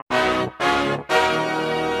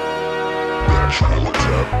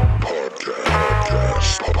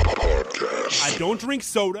I don't drink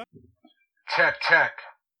soda. Check.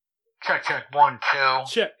 1, 2.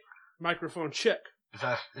 Check. Microphone check.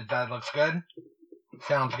 That looks good?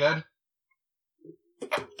 Sounds good?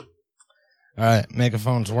 All right,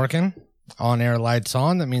 megaphone's working. On air lights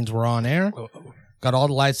on. That means we're on air. Got all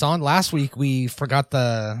the lights on. Last week we forgot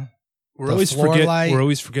the floor light. We're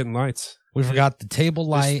always forgetting lights. We forgot the table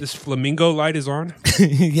light. This flamingo light is on.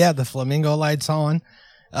 Yeah, the flamingo light's on.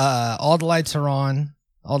 All the lights are on.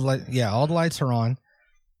 All the lights are on.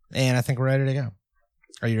 And I think we're ready to go.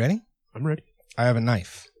 Are you ready? I'm ready. I have a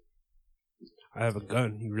knife. I have a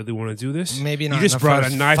gun. You really want to do this? Maybe not. You just brought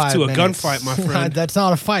a knife to a gunfight, my friend. That's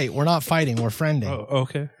not a fight. We're not fighting. We're friending. Oh,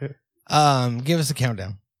 okay. Yeah. Give us a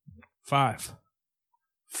countdown. 5,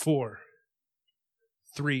 4,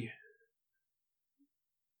 3.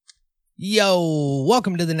 Yo,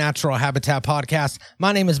 welcome to the Natural Habitat Podcast.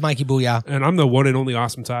 My name is Mikey Boohyah. And I'm the one and only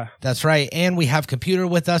Awesome Ty. That's right. And we have Computer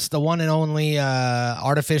with us, the one and only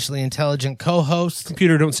artificially intelligent co-host.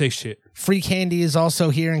 Computer, don't say shit. Free Candy is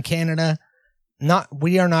also here in Canada.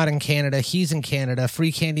 We are not in Canada. He's in Canada.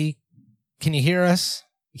 Free Candy, can you hear us?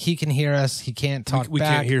 He can hear us. He can't talk we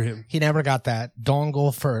back. Can't hear him. He never got that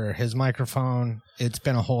dongle for his microphone. It's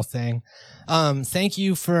been a whole thing. Thank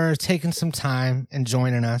you for taking some time and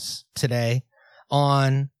joining us today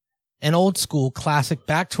on an old school classic,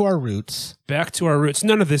 Back to Our Roots. Back to our roots.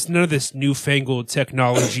 None of this newfangled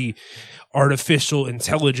technology, artificial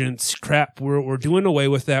intelligence crap. We're doing away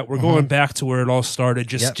with that. We're going back to where it all started.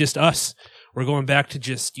 Just us. We're going back to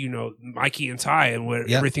just, Mikey and Ty and where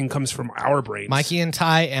everything comes from our brains. Mikey and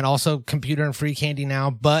Ty and also Computer and Free Candy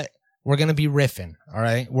now, but we're going to be riffing, all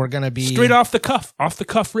right? We're going to be... straight off the cuff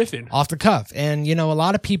riffing. Off the cuff. And, a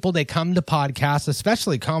lot of people, they come to podcasts,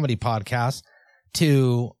 especially comedy podcasts,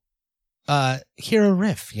 to hear a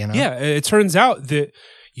riff, Yeah, it turns out that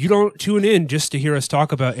you don't tune in just to hear us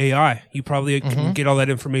talk about AI. You probably can get all that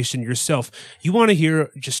information yourself. You want to hear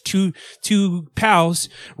just two pals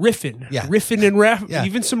riffing, riffing and raffing,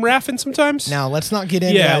 even some raffing sometimes. Now let's not get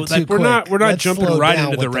into that too quick. We're not jumping right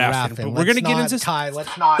into the raffing, but we're gonna get into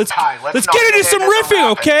Let's get into some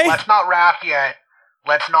riffing, okay? Let's not raff yet.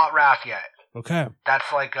 Okay.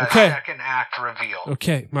 That's like a second act reveal.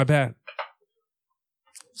 Okay, my bad.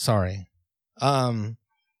 Sorry.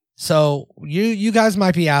 So you guys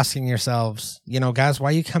might be asking yourselves, guys, why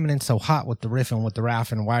are you coming in so hot with the riffing, with the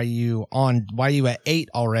raffing? Why are you at 8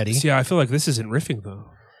 already? See, I feel like this isn't riffing though.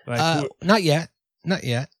 Not yet.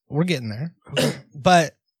 We're getting there.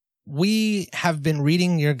 But we have been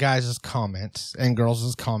reading your guys' comments and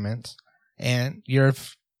girls' comments, and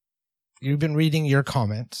you've been reading your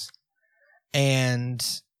comments, and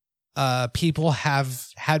people have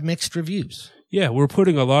had mixed reviews. Yeah, we're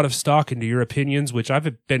putting a lot of stock into your opinions, which I've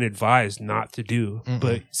been advised not to do.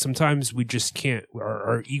 But sometimes we just can't.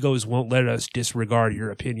 Our egos won't let us disregard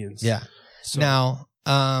your opinions. Yeah. So. Now,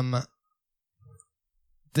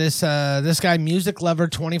 this guy, Music Lover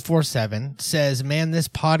 24/7, says, "Man, this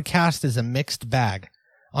podcast is a mixed bag.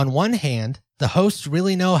 On one hand, the hosts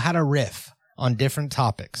really know how to riff on different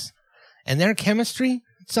topics, and their chemistry,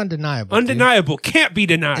 it's undeniable. Undeniable, dude. Can't be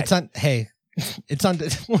denied. It's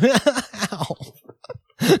Ow.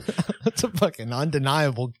 That's a fucking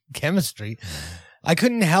undeniable chemistry. I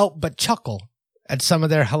couldn't help but chuckle at some of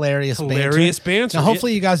their hilarious banter. Now,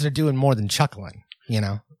 hopefully you guys are doing more than chuckling,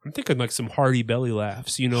 I'm thinking like some hearty belly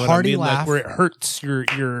laughs, what hearty I mean? Laugh. Like where it hurts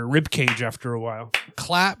your rib cage after a while.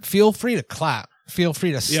 Clap. Feel free to clap. Feel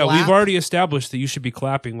free to slap. Yeah, we've already established that you should be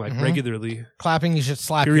clapping regularly. Clapping, you should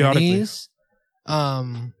slap your knees.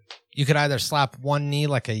 You could either slap one knee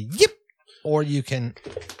like a yip, or you can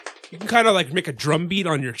kind of like make a drum beat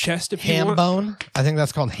on your chest if you want. Ham bone. I think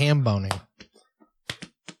that's called ham boning.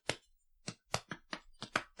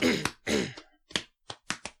 That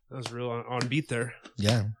was real on beat there.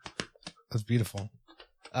 Yeah. That's beautiful.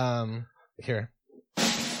 Here.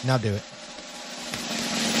 Now do it.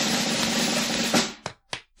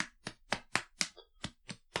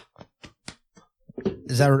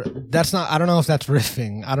 That's not, I don't know if that's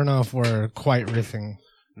riffing. I don't know if we're quite riffing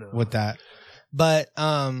with that. But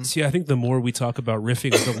see, I think the more we talk about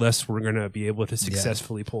riffing, the less we're gonna be able to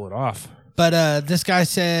successfully pull it off. But this guy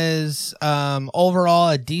says, overall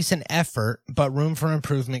a decent effort, but room for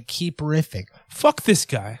improvement. Keep riffing. Fuck this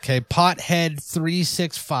guy. Okay, Pothead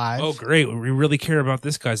 365. Oh, great. We really care about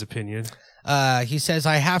this guy's opinion. He says,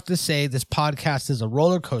 I have to say this podcast is a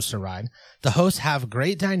roller coaster ride. The hosts have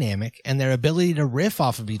great dynamic, and their ability to riff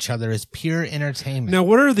off of each other is pure entertainment. Now,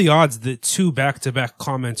 what are the odds that 2 back-to-back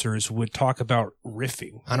commenters would talk about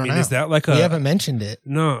riffing? I don't know. Is that like we haven't mentioned it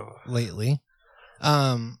lately.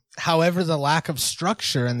 Lately. However, the lack of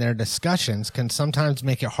structure in their discussions can sometimes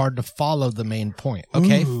make it hard to follow the main point.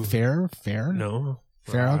 Okay, Ooh. fair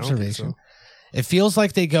observation. It feels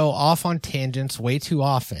like they go off on tangents way too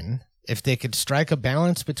often. If they could strike a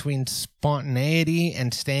balance between spontaneity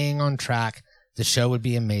and staying on track, the show would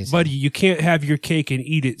be amazing. Buddy, you can't have your cake and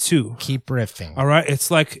eat it too. Keep riffing. All right,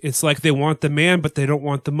 it's like they want the man, but they don't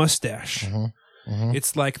want the mustache.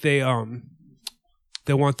 It's like they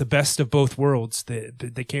want the best of both worlds.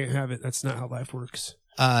 They can't have it. That's not how life works.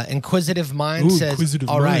 Inquisitive Mind says,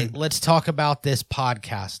 all right, let's talk about this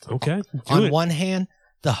podcast. Okay. On one hand,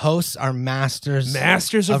 the hosts are masters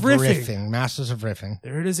of riffing. Masters of riffing.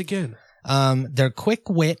 There it is again. Their quick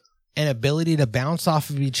wit and ability to bounce off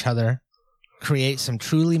of each other create some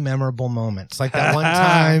truly memorable moments. Like that one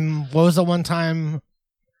time, what was the one time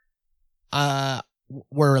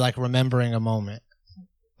we're like remembering a moment?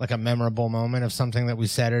 Like a memorable moment of something that we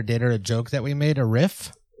said or did or a joke that we made, a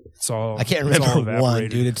riff? I can't remember one,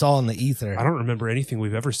 dude. It's all in the ether. I don't remember anything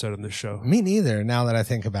we've ever said on this show. Me neither, now that I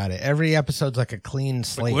think about it. Every episode's like a clean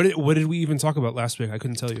slate. Like what did we even talk about last week? I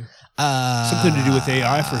couldn't tell you. Something to do with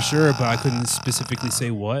AI for sure, but I couldn't specifically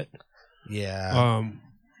say what. Yeah.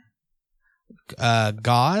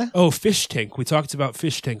 God? Oh, Fish Tank. We talked about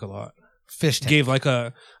Fish Tank a lot. Fish Tank. Gave like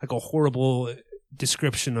a horrible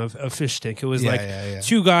description of Fish Tank. It was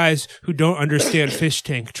two guys who don't understand Fish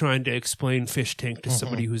Tank trying to explain Fish Tank to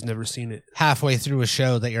somebody who's never seen it. Halfway through a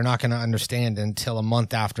show that you're not going to understand until a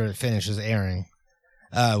month after it finishes airing.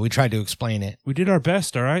 We tried to explain it. We did our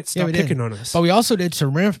best, all right? Stop picking on us. But we also did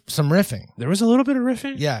some riffing. There was a little bit of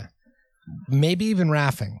riffing? Yeah. Maybe even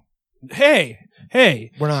raffing. Hey.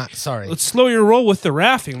 We're not, sorry. Let's slow your roll with the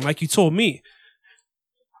raffing like you told me.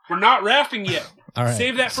 We're not raffing yet. All right.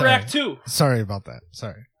 Save that for Act 2. Sorry about that.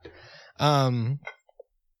 Sorry.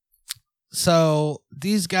 So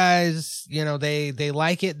these guys, they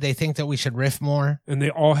like it. They think that we should riff more. And they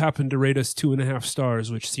all happen to rate us 2.5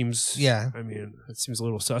 stars, which seems, it seems a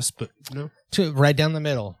little sus, but no. Right down the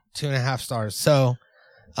middle, 2.5 stars. So,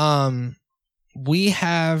 we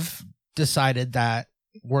have decided that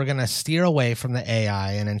we're going to steer away from the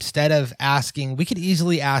AI, and instead of asking, we could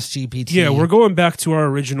easily ask GPT. Yeah, we're going back to our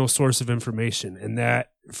original source of information, and that,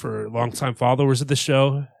 for longtime followers of the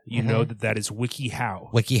show, you know that is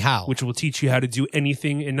WikiHow. WikiHow. Which will teach you how to do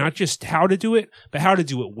anything, and not just how to do it, but how to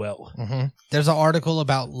do it well. There's an article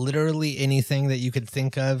about literally anything that you could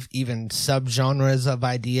think of, even subgenres of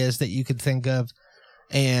ideas that you could think of,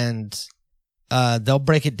 and they'll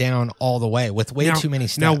break it down all the way with too many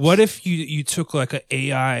steps. Now, what if you took like an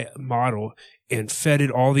AI model and fed it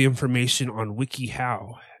all the information on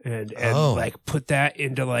WikiHow and like put that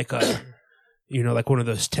into like a, like one of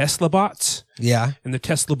those Tesla bots? Yeah. And the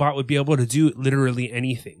Tesla bot would be able to do literally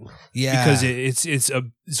anything. Yeah. Because it's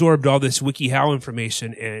absorbed all this WikiHow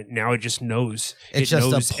information, and now it just knows. It's just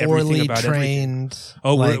knows a poorly trained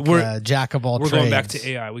we're jack of all trades. We're going back to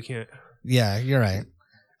AI. We can't. Yeah, you're right.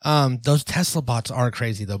 Those Tesla bots are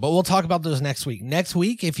crazy though, but we'll talk about those next week. Next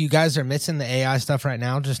week, if you guys are missing the AI stuff right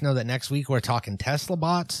now, just know that next week we're talking Tesla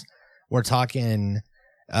bots. We're talking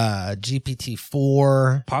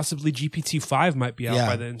GPT-4. Possibly GPT-5 might be out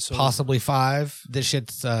by then. So. Possibly 5. This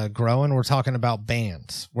shit's growing. We're talking about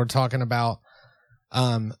bands. We're talking about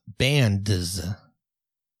bands.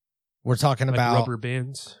 We're talking about rubber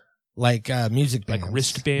bands. Like music bands. Like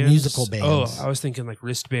wristbands? Musical bands. Oh, I was thinking like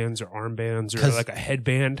wristbands or armbands or like a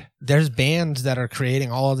headband. There's bands that are creating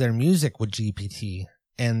all of their music with GPT,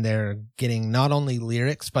 and they're getting not only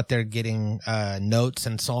lyrics, but they're getting notes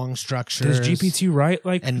and song structures. Does GPT write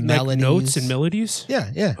like notes and melodies?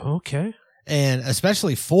 Yeah. Okay. And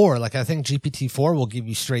especially 4, like I think GPT-4 will give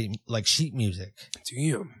you straight like sheet music.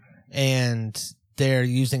 Damn. And they're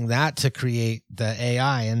using that to create the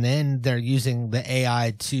AI, and then they're using the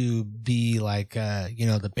AI to be like,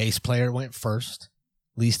 the bass player went first,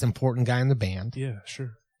 least important guy in the band. Yeah,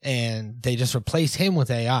 sure. And they just replace him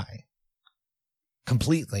with AI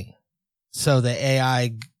completely. So the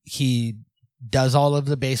AI, he does all of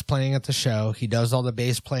the bass playing at the show. He does all the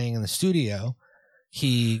bass playing in the studio.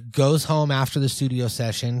 He goes home after the studio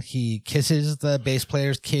session. He kisses the bass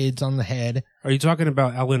player's kids on the head. Are you talking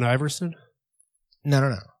about Allen Iverson?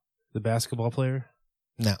 No. The basketball player?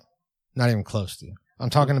 No, not even close to you.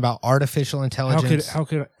 I'm talking about artificial intelligence. How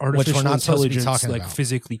could artificial intelligence like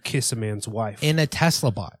physically kiss a man's wife? In a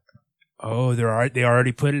Tesla bot. Oh, they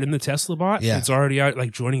already put it in the Tesla bot? Yeah. It's already out,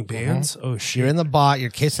 like joining bands? Oh, shit. You're in the bot,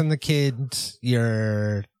 you're kissing the kids,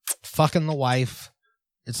 you're fucking the wife.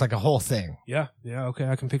 It's like a whole thing. Yeah, okay,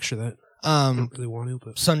 I can picture that. I don't really want to,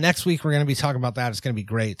 but. So next week we're going to be talking about that. It's going to be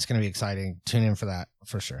great. It's going to be exciting. Tune in for that,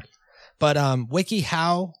 for sure. But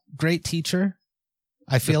WikiHow, great teacher.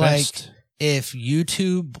 I feel like if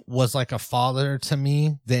YouTube was like a father to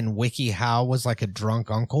me, then WikiHow was like a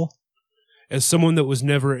drunk uncle. As someone that was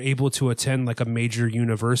never able to attend like a major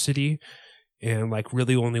university and like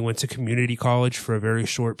really only went to community college for a very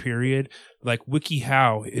short period, like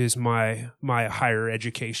WikiHow is my higher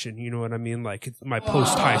education. You know what I mean? Like my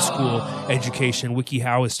post high school education.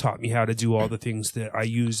 WikiHow has taught me how to do all the things that I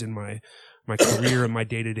use in my career and my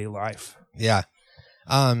day-to-day life. Yeah.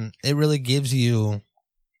 It really gives you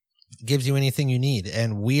anything you need.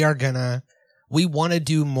 And we want to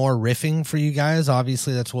do more riffing for you guys.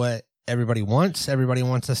 Obviously, that's what everybody wants. Everybody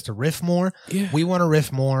wants us to riff more. Yeah. We want to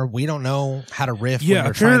riff more. We don't know how to riff. Yeah, when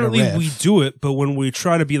you're trying to apparently riff. we do it, but when we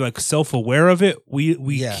try to be like self-aware of it, we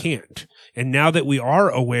can't. And now that we are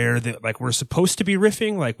aware that like we're supposed to be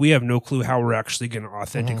riffing, like we have no clue how we're actually going to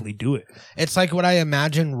authentically do it. It's like what I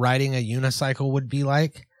imagine riding a unicycle would be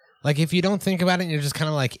like. Like if you don't think about it and you're just kind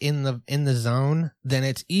of like in the zone, then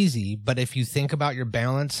it's easy. But if you think about your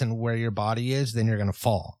balance and where your body is, then you're going to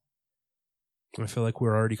fall. I feel like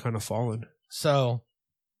we're already kind of fallen. So,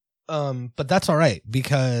 but that's all right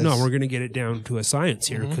because no, we're going to get it down to a science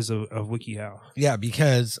here because of WikiHow. Yeah,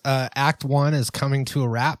 because Act 1 is coming to a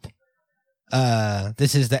wrap.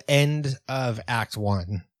 This is the end of Act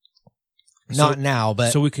 1. Not now,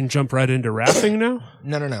 but... So we can jump right into rapping now?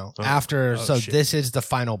 No. Oh. After... Oh, so shit. This is the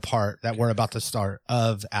final part that we're about to start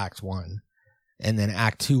of Act 1. And then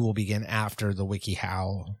Act 2 will begin after the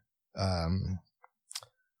WikiHow...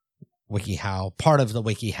 part of the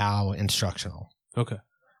WikiHow instructional. Okay.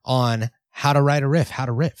 On how to write a riff, how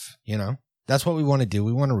to riff, you know? That's what we want to do.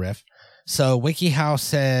 We want to riff. So WikiHow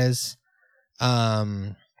says...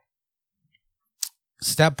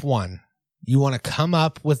 Step 1. You want to come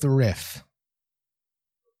up with a riff.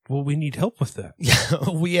 Well, we need help with that.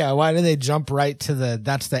 Yeah. Why do they jump right to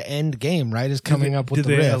that's the end game, right? Is coming up with the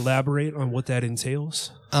riff. Do they elaborate on what that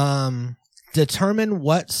entails? Determine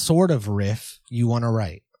what sort of riff you want to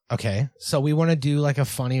write. Okay. So we want to do like a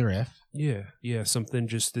funny riff. Yeah. Something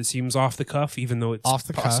just that seems off the cuff, even though it's off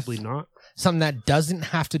the possibly cuff. Not. Something that doesn't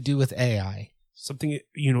have to do with AI. Something,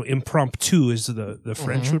 impromptu is the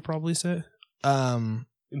French would probably say.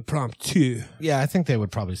 Impromptu. Yeah, I think they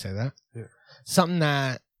would probably say that. Yeah. Something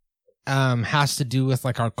that has to do with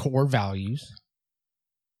like our core values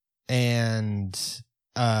and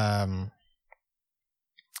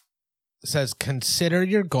says consider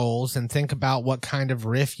your goals and think about what kind of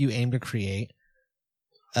riff you aim to create.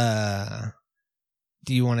 Do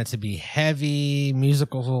you want it to be heavy,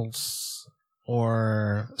 musicals,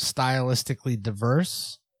 or stylistically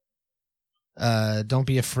diverse? Don't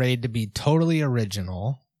be afraid to be totally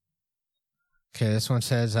original. Okay, this one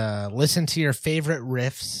says, listen to your favorite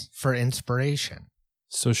riffs for inspiration.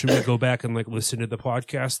 So should we go back and like listen to the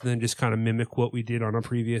podcast and then just kind of mimic what we did on a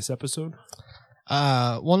previous episode?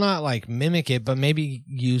 Well, not like mimic it, but maybe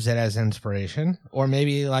use it as inspiration. Or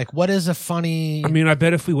maybe like, what is a funny... I mean, I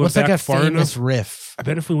bet if we went back like a far famous enough... riff? I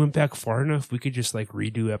bet if we went back far enough, we could just like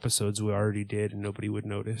redo episodes we already did and nobody would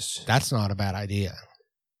notice. That's not a bad idea.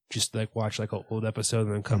 Just like watch like an old episode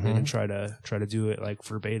and then come in and try to do it like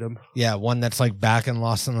verbatim. Yeah, one that's like back and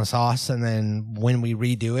lost in the sauce, and then when we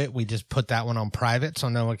redo it, we just put that one on private so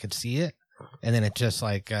no one could see it, and then it just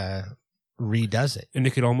like redoes it. And it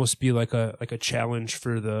could almost be like a challenge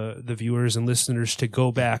for the viewers and listeners to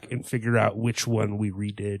go back and figure out which one we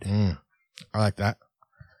redid. I like that.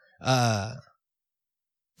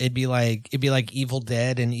 It'd be like Evil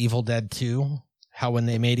Dead and Evil Dead 2. How when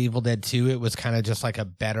they made Evil Dead 2, it was kind of just like a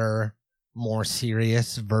better, more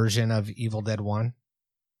serious version of Evil Dead 1.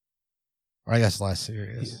 Or I guess less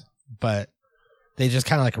serious. Yeah. But they just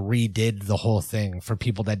kind of like redid the whole thing for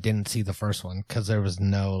people that didn't see the first one because there was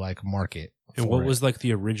no like market. And what was like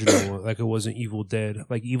the original one? Like it wasn't Evil Dead.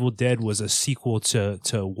 Like Evil Dead was a sequel to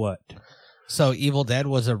what? So Evil Dead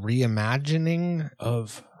was a reimagining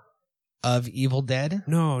of Evil Dead?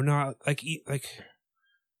 No, not like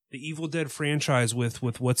the Evil Dead franchise with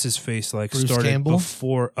what's his face like Bruce started Campbell?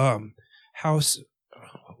 Before House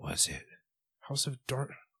what was it? House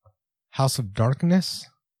of Darkness?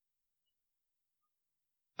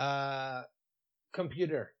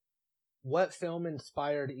 Computer. What film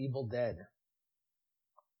inspired Evil Dead?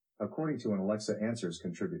 According to an Alexa Answers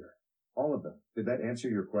contributor. All of them. Did that answer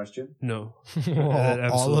your question? No.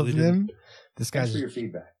 All of them? This Thanks guy's for your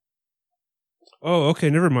feedback. Oh, okay,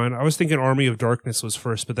 never mind. I was thinking Army of Darkness was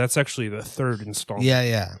first, but that's actually the third installment.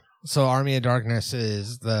 Yeah. So Army of Darkness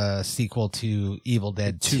is the sequel to Evil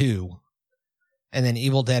Dead 2. And then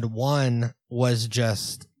Evil Dead 1 was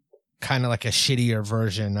just kind of like a shittier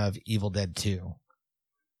version of Evil Dead 2.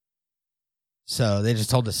 So they just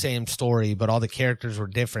told the same story, but all the characters were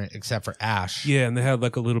different except for Ash. Yeah, and they had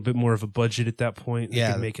like a little bit more of a budget at that point. They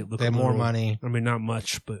could make it look they had more little, money. I mean, not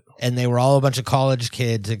much, but and they were all a bunch of college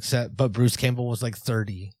kids, but Bruce Campbell was like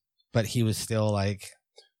 30, but he was still like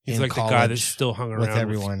he's like the guy that still hung around with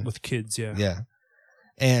everyone with kids. Yeah, yeah,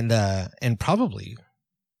 and probably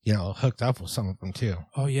hooked up with some of them too.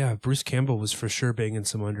 Oh yeah, Bruce Campbell was for sure banging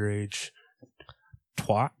some underage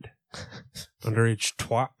twat. Underage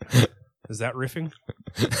twat. Is that riffing?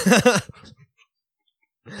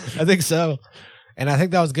 I think so. And I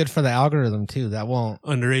think that was good for the algorithm too. That won't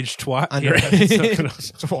underage twat.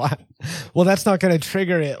 Twat. Well, that's not going to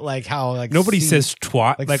trigger it like how nobody says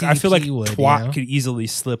twat. Like I feel like would, twat could easily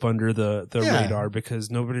slip under the radar because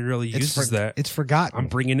nobody really uses that. It's forgotten. I'm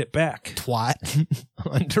bringing it back. Twat.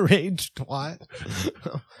 Underage twat.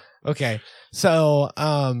 Okay. So,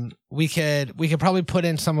 we could probably put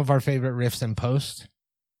in some of our favorite riffs in post.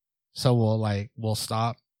 So we'll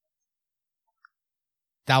stop.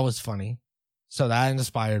 That was funny. So that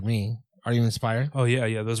inspired me. Are you inspired? Oh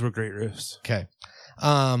yeah. Those were great riffs. Okay.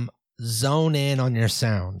 Zone in on your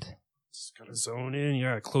sound. Just gotta zone in. You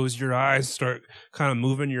gotta close your eyes, start kind of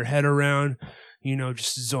moving your head around.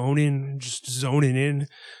 Just zoning in.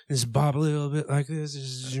 Just bob a little bit like this.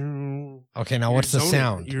 Okay, now what's the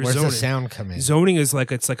sound? Where's the sound come in? Zoning is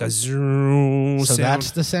it's like a zoom so sound. That's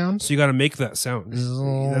the sound? So you got to make that sound.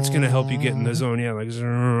 That's going to help you get in the zone. Yeah, like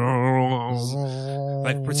zoom.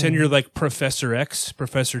 Like pretend you're like Professor X,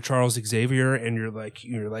 Professor Charles Xavier, and you're like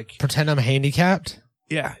pretend I'm handicapped?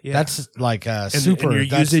 Yeah. That's like super. And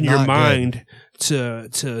you're using your mind to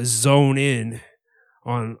zone in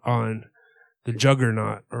on the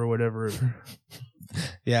Juggernaut or whatever.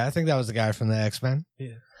 Yeah, I think that was the guy from the X-Men.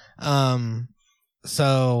 Yeah.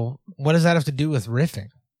 So what does that have to do with riffing?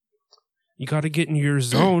 You got to get in your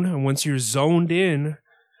zone, and once you're zoned in,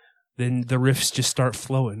 then the riffs just start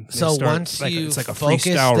flowing. Once you it's like a focus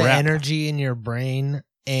freestyle the rap. energy in your brain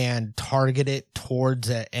and target it towards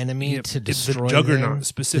an enemy to destroy the Juggernaut him,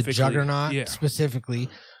 specifically. The Juggernaut specifically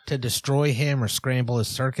to destroy him or scramble his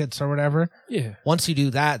circuits or whatever. Yeah. Once you do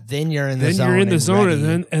that, then you're in the zone. Then you're in the zone,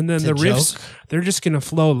 and then the riffs joke. They're just gonna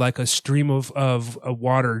flow like a stream of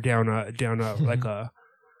water down a like a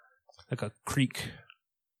creek.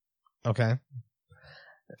 Okay.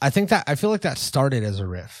 I feel like that started as a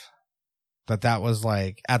riff. That was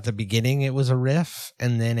like at the beginning it was a riff,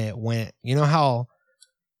 and then it went. You know how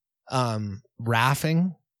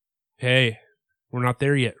raffing? Hey, we're not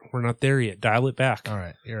there yet. Dial it back. All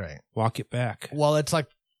right, you're right. Walk it back. Well, it's like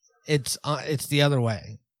it's the other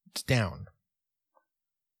way. It's down.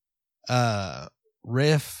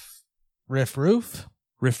 Riff Raff,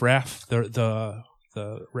 the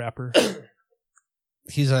rapper. Do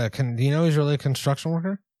you know he's really a construction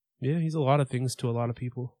worker? Yeah, he's a lot of things to a lot of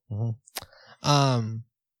people. Mm-hmm.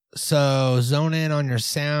 So zone in on your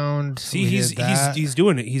sound. See, he's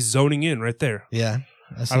doing it. He's zoning in right there. Yeah.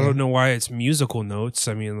 I don't know why it's musical notes.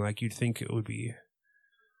 I mean, like you'd think it would be,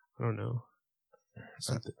 I don't know.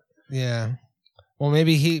 Something. Yeah. Well,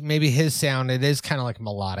 maybe his sound, it is kind of like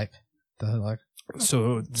melodic.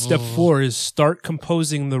 So step 4 is start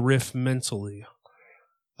composing the riff mentally.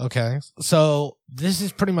 Okay. So this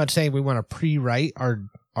is pretty much saying we want to pre-write our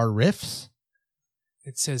riffs.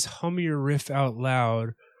 It says hum your riff out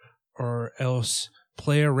loud or else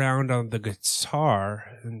play around on the guitar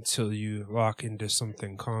until you lock into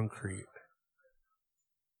something concrete.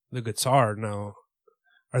 The guitar, now.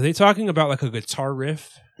 Are they talking about like a guitar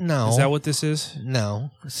riff? No. Is that what this is? No.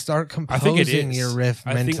 Start composing your riff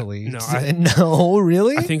mentally. No,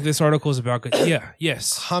 really? I think this article is about yeah,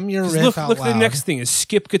 yes. Hum your riff out loud. Look, the next thing is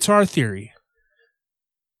skip guitar theory.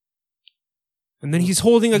 And then he's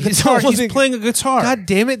holding a guitar. He's playing a guitar. God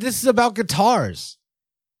damn it, this is about guitars.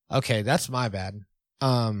 Okay, that's my bad.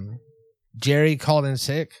 Jerry called in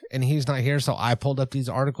sick and he's not here, so I pulled up these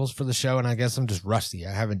articles for the show, and I guess I'm just rusty.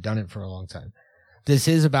 I haven't done it for a long time. This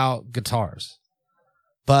is about guitars.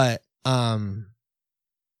 But we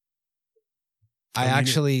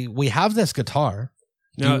have this guitar.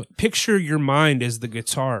 Now picture your mind as the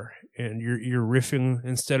guitar, and you're riffing.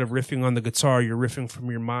 Instead of riffing on the guitar, you're riffing from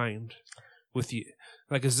your mind with you.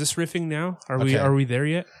 Like, is this riffing now? Are we there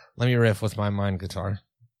yet? Let me riff with my mind guitar.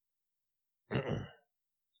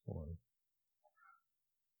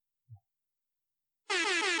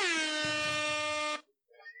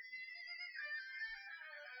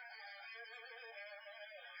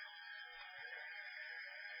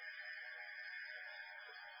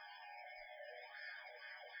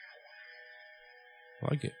 I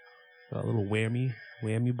like it. That little whammy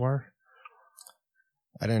bar.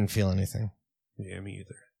 I didn't feel anything. Yeah, me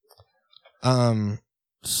either.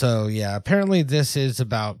 So yeah, apparently this is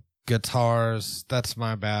about guitars. That's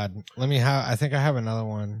my bad. I think I have another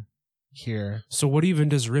one here. So what even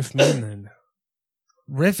does riff mean then?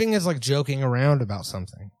 Riffing is like joking around about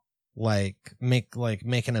something. Like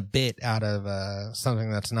making a bit out of something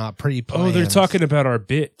that's not pre-planned. Oh, they're talking about our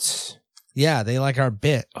bits. Yeah, they like our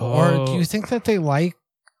bit. Oh. Or do you think that they like...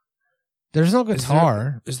 There's no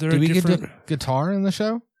guitar. Is there do a we different... get guitar in the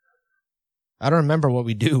show? I don't remember what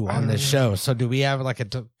we do on this show. So do we have like a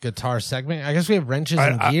guitar segment? I guess we have wrenches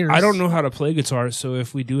and gears. I don't know how to play guitar, so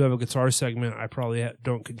if we do have a guitar segment, I probably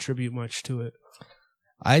don't contribute much to it.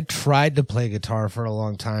 I tried to play guitar for a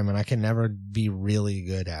long time, and I can never be really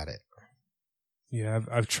good at it. Yeah,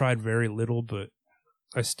 I've tried very little, but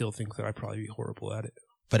I still think that I'd probably be horrible at it.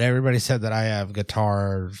 But everybody said that I have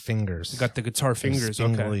guitar fingers. You got the guitar fingers,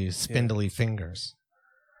 spindly fingers.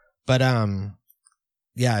 But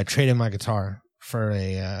yeah, I traded my guitar for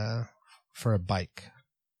a bike.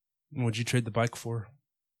 What'd you trade the bike for?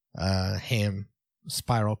 Ham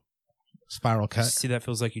spiral cut. See, that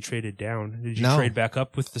feels like you traded down. Did you No. trade back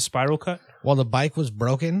up with the spiral cut? Well, the bike was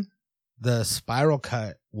broken. The spiral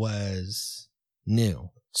cut was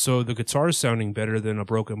new. So the guitar is sounding better than a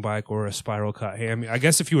broken bike or a spiral cut ham. I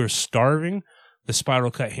guess if you were starving, the spiral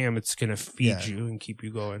cut ham, it's going to feed you and keep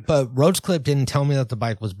you going. But Roach Clip didn't tell me that the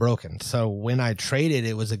bike was broken. So when I traded,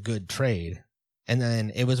 it was a good trade. And then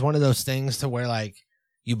it was one of those things to where like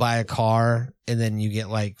you buy a car and then you get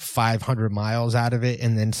like 500 miles out of it.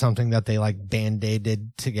 And then something that they like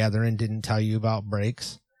band-aided together and didn't tell you about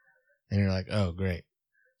breaks. And you're like, oh, great.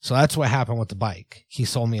 So that's what happened with the bike. He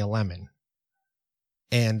sold me a lemon.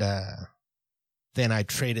 And then I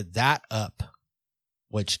traded that up,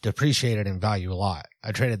 which depreciated in value a lot.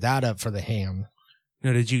 I traded that up for the ham.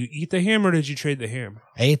 Now, did you eat the ham or did you trade the ham?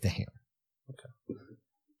 I ate the ham.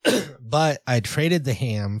 Okay. But I traded the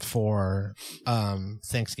ham for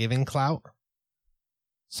Thanksgiving clout.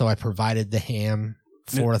 So I provided the ham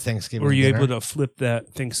for a Thanksgiving Were you dinner. able to flip that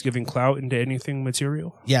Thanksgiving clout into anything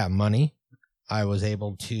material? Yeah, money. I was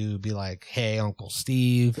able to be like, hey, Uncle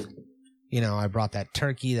Steve, you know, I brought that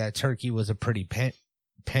turkey. That turkey was a pretty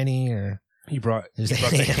penny. Or You brought the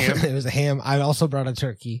ham? It was a ham. I also brought a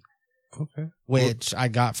turkey. Okay. Which I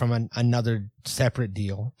got from another separate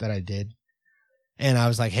deal that I did. And I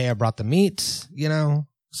was like, hey, I brought the meats, you know,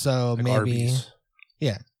 so Like maybe, Arby's.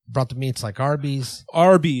 Yeah, brought the meats like Arby's.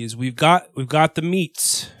 Arby's, we've got the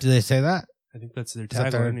meats. Do they say that? I think that's their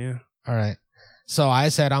that their- tagline, yeah. All right. So I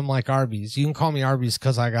said, I'm like Arby's. You can call me Arby's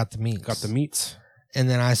because I got the meats. Got the meats. And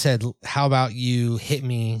then I said, how about you hit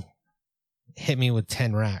me with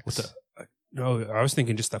 10 racks? No, I was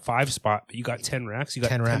thinking just a 5 spot, but you got 10 racks? You got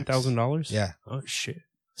 10 racks. $10,000? Yeah. Oh, shit.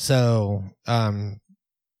 So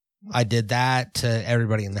I did that to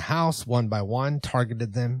everybody in the house one by one,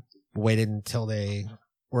 targeted them, waited until they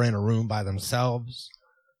were in a room by themselves,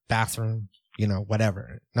 bathroom, you know,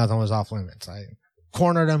 whatever. Nothing was off limits. I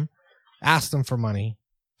cornered them, asked them for money,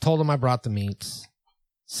 told them I brought the meats,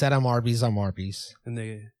 said I'm Arby's. And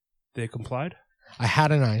they complied? I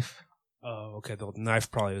had a knife. Oh, okay. The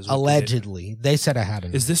knife probably was Allegedly. They said I had a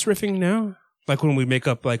knife. Is this riffing now? Like when we make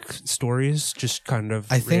up like stories, just kind of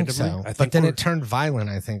I think randomly? so. But then it turned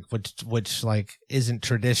violent, I think, which like isn't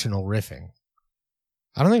traditional riffing.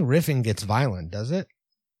 I don't think riffing gets violent, does it?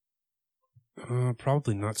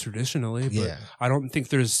 Probably not traditionally, but Yeah. I don't think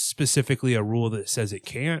there's specifically a rule that says it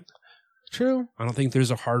can't. True. I don't think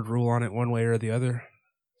there's a hard rule on it one way or the other.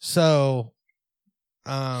 So,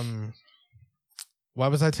 why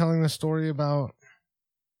was I telling the story about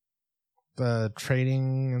the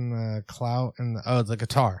trading and the clout and the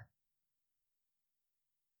guitar?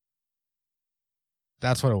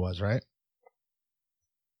 That's what it was, right?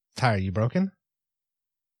 Ty, are you broken?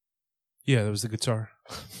 Yeah, that was the guitar.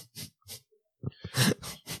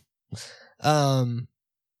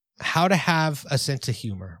 How to have a sense of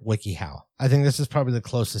humor, WikiHow. I think this is probably the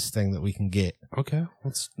closest thing that we can get. Okay,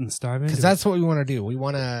 let's dive in. Because that's what we want to do. We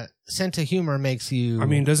want a sense of humor makes you... I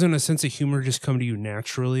mean, doesn't a sense of humor just come to you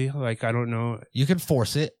naturally? Like, I don't know. You can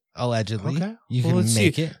force it, allegedly. Okay. You Well, can let's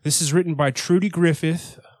make see. it. This is written by Trudy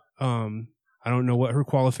Griffith. I don't know what her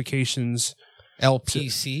qualifications...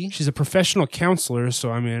 LPC. She's a professional counselor,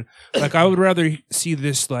 so I mean, like, I would rather see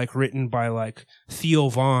this like written by like Theo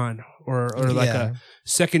Vaughn or like a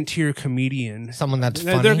second tier comedian. Someone that's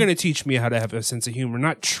funny. They're going to teach me how to have a sense of humor,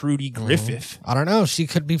 not Trudy Griffith. I don't know. She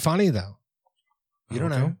could be funny though. You don't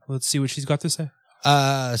know. Let's see what she's got to say.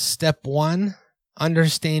 Step 1,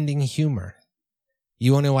 understanding humor.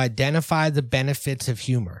 You want to identify the benefits of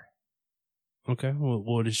humor. Okay. Well,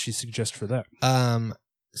 what does she suggest for that?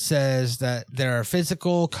 says that there are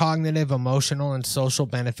physical, cognitive, emotional, and social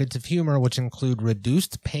benefits of humor, which include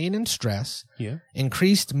reduced pain and stress,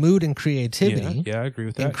 increased mood and creativity. Yeah, I agree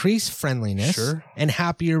with that. Increased friendliness, and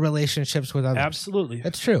happier relationships with others. Absolutely.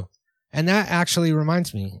 That's true. And that actually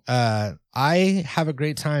reminds me, I have a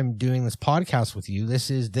great time doing this podcast with you.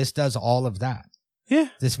 This does all of that. Yeah.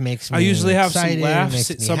 This makes me I usually excited, have some laughs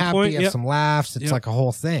makes at me some happy, point. have some laughs. It's like a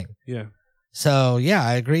whole thing. Yeah. So, yeah,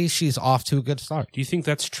 I agree. She's off to a good start. Do you think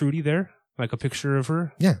that's Trudy there? Like a picture of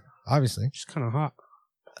her? Yeah, obviously. She's kind of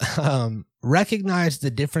hot. Recognize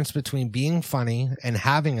the difference between being funny and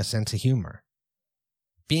having a sense of humor.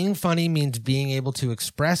 Being funny means being able to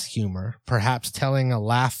express humor, perhaps telling a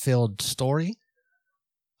laugh-filled story,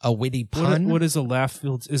 a witty pun. What is a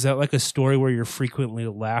laugh-filled? Is that like a story where you're frequently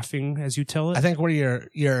laughing as you tell it? I think where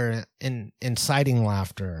you're inciting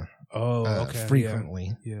laughter. Okay.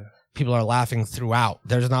 Frequently. Yeah. People are laughing throughout.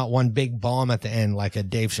 There's not one big bomb at the end like a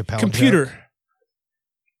Dave Chappelle Computer, joke.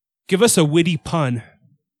 Give us a witty pun.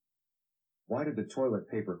 Why did the toilet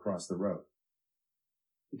paper cross the road?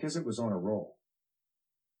 Because it was on a roll.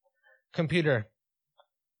 Computer,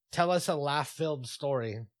 tell us a laugh-filled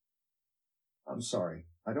story. I'm sorry,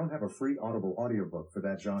 I don't have a free Audible audiobook for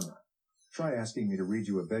that genre. Try asking me to read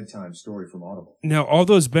you a bedtime story from Audible. Now, all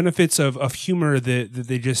those benefits of humor that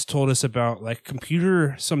they just told us about, like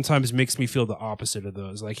Computer sometimes makes me feel the opposite of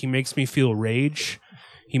those. Like he makes me feel rage.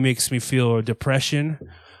 He makes me feel depression.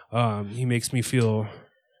 He makes me feel,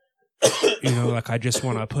 like I just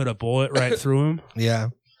want to put a bullet right through him. Yeah.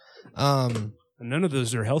 None of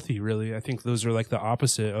those are healthy, really. I think those are like the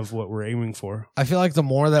opposite of what we're aiming for. I feel like the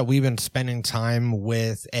more that we've been spending time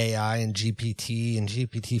with AI and GPT and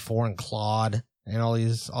GPT-4 and Claude and all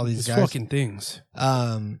these guys, fucking things.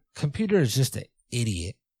 Computer is just an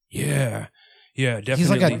idiot. Yeah, definitely. He's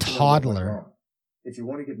like a toddler. If you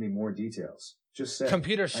want to give me more details, just say.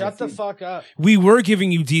 Computer, shut the fuck up. We were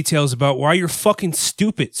giving you details about why you're fucking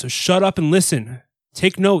stupid, so shut up and listen.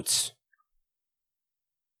 Take notes.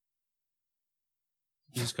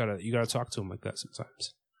 You gotta talk to him like that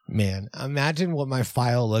sometimes. Man, imagine what my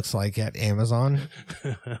file looks like at Amazon.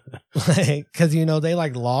 Because they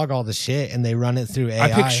like log all the shit and they run it through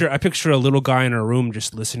AI. I picture a little guy in a room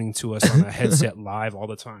just listening to us on a headset live all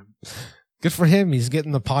the time. Good for him. He's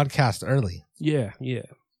getting the podcast early. Yeah. He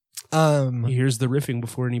hears the riffing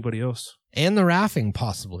before anybody else, and the raffing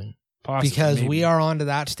possibly because maybe. We are on to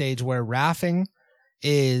that stage where raffing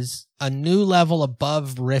is a new level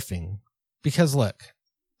above riffing. Because look.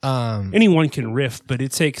 Anyone can riff, but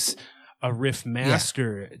it takes a riff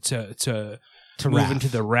master to move into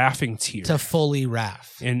the raffing tier. To fully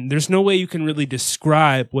raff. And there's no way you can really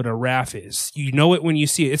describe what a raff is. You know it when you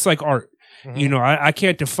see it. It's like art. Mm-hmm. I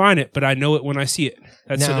can't define it, but I know it when I see it.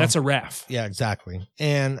 That's a raff. Yeah, exactly.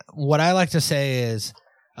 And what I like to say is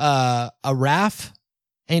a raff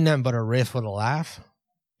ain't nothing but a riff with a laugh,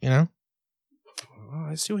 Oh,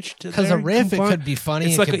 I see what you did there. Because a riff, it could be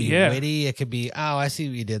funny, it could be witty, it could be, I see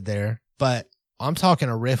what you did there. But I'm talking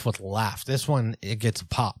a riff with a laugh. This one, it gets a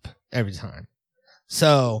pop every time.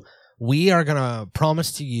 So we are going to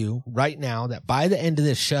promise to you right now that by the end of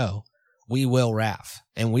this show, we will raff.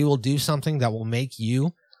 And we will do something that will make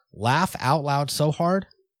you laugh out loud so hard.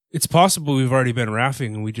 It's possible we've already been raffing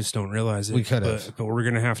and we just don't realize it. We could have, but we're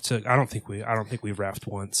gonna have to. I don't think we've raffed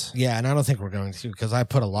once. Yeah, and I don't think we're going to because I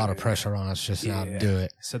put a lot of pressure on us just now to do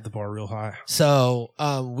it. Set the bar real high. So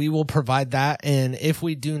we will provide that, and if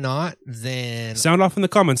we do not, then sound off in the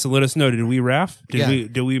comments and let us know. Did we raff?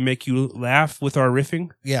 Did we make you laugh with our riffing?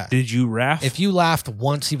 Yeah. Did you raff? If you laughed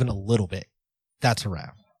once, even a little bit, that's a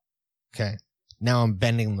raff. Okay. Now I'm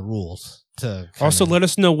bending the rules. Also, let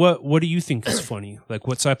us know what do you think is funny? Like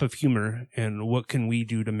what type of humor and what can we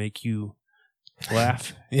do to make you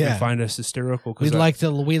laugh and find us hysterical? We'd like to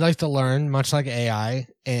learn, much like AI,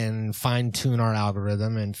 and fine tune our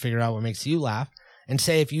algorithm and figure out what makes you laugh. And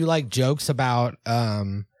say if you like jokes about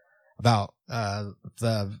the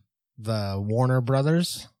Warner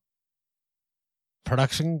Brothers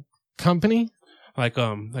production company. Like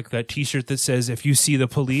that T-shirt that says, "If you see the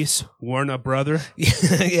police, warn a brother."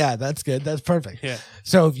 Yeah, that's good. That's perfect. Yeah.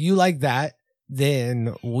 So if you like that,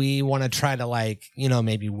 then we want to try to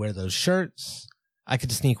maybe wear those shirts. I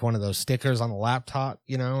could sneak one of those stickers on the laptop,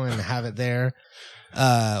 and have it there.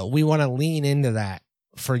 We want to lean into that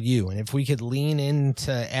for you, and if we could lean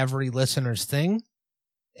into every listener's thing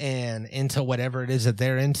and into whatever it is that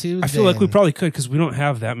they're into. I feel like we probably could because we don't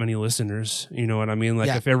have that many listeners. You know what I mean? Like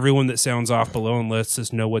if everyone that sounds off below and lets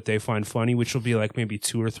us know what they find funny, which will be like maybe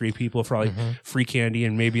 2 or 3 people, probably free candy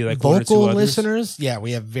and maybe like vocal 1 or 2 others. listeners. Yeah,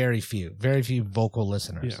 we have very few vocal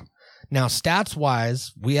listeners. Yeah. Now, stats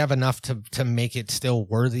wise, we have enough to make it still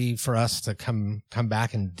worthy for us to come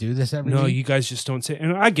back and do this every No, week. you guys just don't say.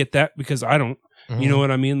 And I get that because I don't. You know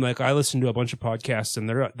what I mean? Like I listen to a bunch of podcasts and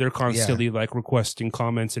they're constantly like requesting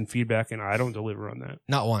comments and feedback, and I don't deliver on that.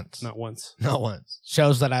 Not once. Not once. Not once.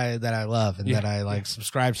 Shows that I love and that I like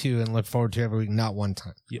subscribe to and look forward to every week. Not one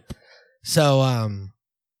time. Yep. So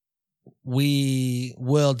we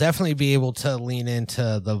will definitely be able to lean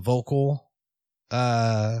into the vocal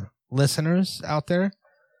listeners out there.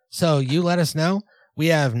 So you let us know. We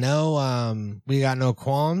have we got no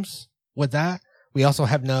qualms with that. We also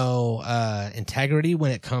have no integrity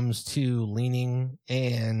when it comes to leaning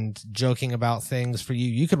and joking about things for you.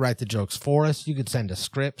 You could write the jokes for us. You could send us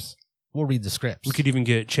scripts. We'll read the scripts. We could even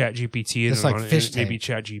get Chat GPT It's like fish maybe tank.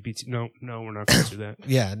 Chat GPT. No, we're not going to do that.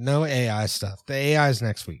 Yeah, no AI stuff. The AI is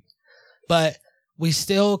next week. But we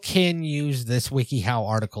still can use this WikiHow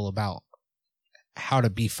article about how to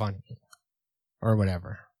be funny or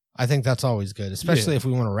whatever. I think that's always good, especially if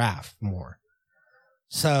we want to raff more.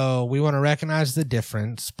 So we want to recognize the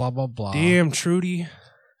difference, blah, blah, blah. Damn, Trudy.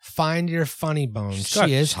 Find your funny bone. She's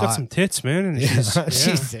She's got some tits, man. And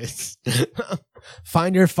Jesus.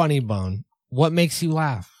 Find your funny bone. What makes you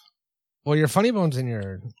laugh? Well, your funny bone's in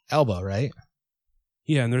your elbow, right?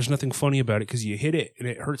 Yeah, and there's nothing funny about it because you hit it and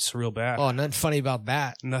it hurts real bad. Oh, nothing funny about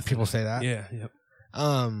that. Nothing. People say that. Yeah, yep.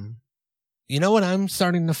 You know what I'm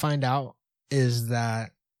starting to find out is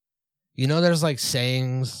that, there's like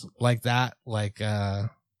sayings like that, like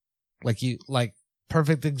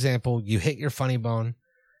perfect example, you hit your funny bone.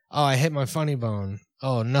 Oh, I hit my funny bone.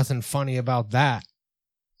 Oh, nothing funny about that.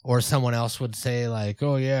 Or someone else would say like,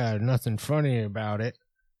 oh yeah, nothing funny about it.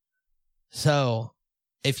 So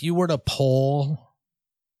if you were to poll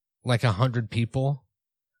like 100 people,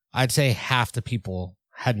 I'd say half the people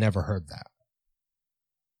had never heard that.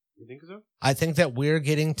 You think so? I think that we're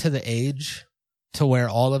getting to the age to where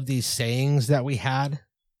all of these sayings that we had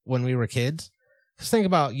when we were kids, just think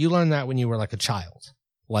about, you learned that when you were like a child,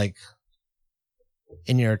 like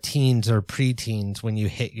in your teens or preteens when you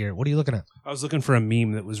hit your, what are you looking at? I was looking for a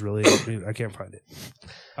meme that was really, I can't find it.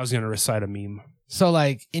 I was going to recite a meme. So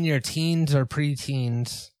like in your teens or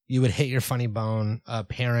preteens, you would hit your funny bone, a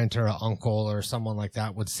parent or an uncle or someone like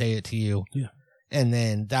that would say it to you. Yeah. And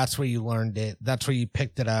then that's where you learned it. That's where you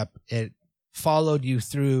picked it up. It followed you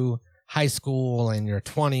through high school and your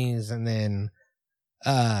 20s. And then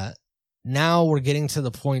now we're getting to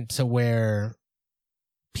the point to where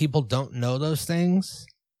people don't know those things.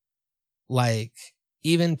 Like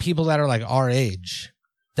even people that are like our age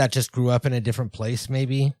that just grew up in a different place,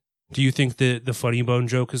 maybe. Do you think that the funny bone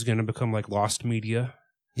joke is going to become like lost media?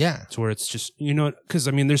 Yeah. It's where it's just, because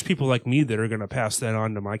I mean, there's people like me that are going to pass that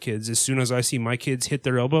on to my kids. As soon as I see my kids hit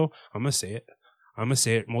their elbow, I'm going to say it. I'm going to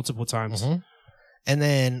say it multiple times. Mm-hmm. And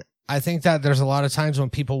then I think that there's a lot of times when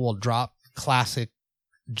people will drop classic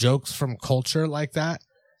jokes from culture like that.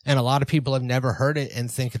 And a lot of people have never heard it and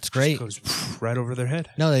think it's great. It goes right over their head.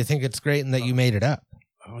 No, they think it's great and that you made it up.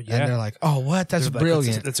 Oh, yeah. And they're like, oh, what? That's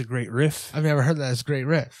brilliant. That's a great riff. I've never heard that. That's a great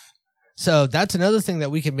riff. So that's another thing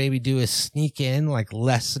that we can maybe do is sneak in like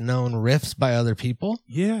less known riffs by other people.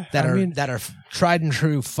 Yeah. That are tried and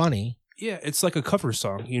true funny. Yeah, it's like a cover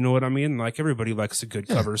song. You know what I mean? Like everybody likes a good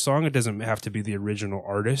cover song. It doesn't have to be the original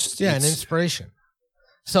artist. Yeah, an inspiration.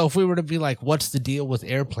 So if we were to be like, what's the deal with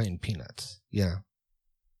airplane peanuts?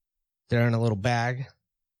 They're in a little bag.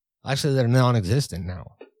 Actually, they're non-existent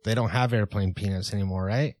now. They don't have airplane peanuts anymore,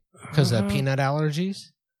 right? Because of peanut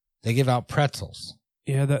allergies. They give out pretzels.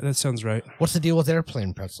 Yeah, that sounds right. What's the deal with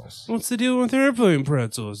airplane pretzels? What's the deal with airplane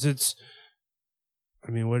pretzels?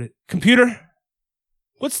 Computer?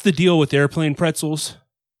 What's the deal with airplane pretzels?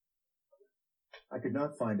 I could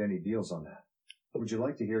not find any deals on that. Would you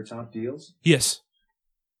like to hear top deals? Yes.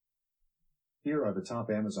 Here are the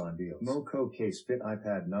top Amazon deals. Moco Case Fit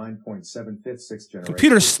iPad 9.7 5th 6th generation.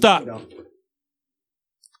 Computer, stop.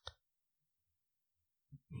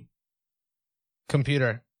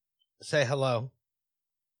 Computer, say hello.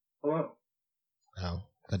 Hello. No,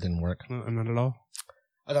 that didn't work. No, not at all.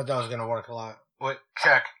 I thought that was going to work a lot. Wait,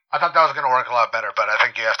 check. I thought that was going to work a lot better, but I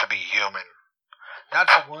think you have to be human.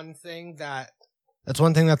 That's one thing that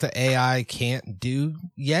the AI can't do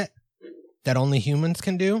yet, that only humans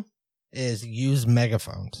can do, is use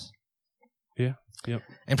megaphones. Yeah. Yep.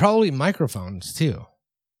 And probably microphones too.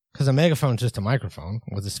 Because a megaphone's just a microphone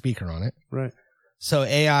with a speaker on it. Right. So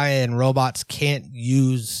AI and robots can't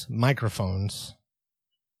use microphones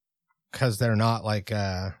because they're not like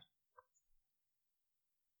they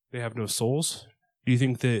have no souls? Do you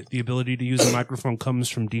think that the ability to use a microphone comes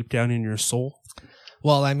from deep down in your soul?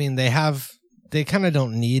 Well, I mean, they have they kind of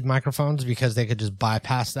don't need microphones because they could just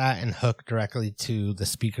bypass that and hook directly to the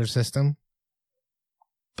speaker system.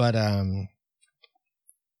 But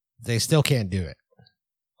they still can't do it.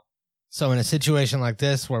 So in a situation like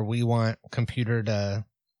this where we want computer to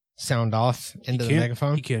sound off into the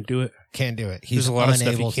megaphone, he can't do it. Can't do it. There's a lot of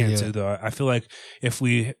stuff he can't do though. I feel like if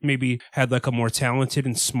we maybe had like a more talented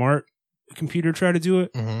and smart computer try to do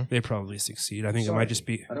it, they'd probably succeed. I think it might just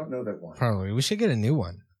be. I don't know that one. Probably. We should get a new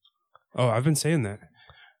one. Oh, I've been saying that.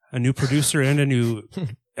 A new producer and a new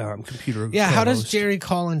computer. Yeah, how does Jerry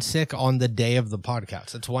call in sick on the day of the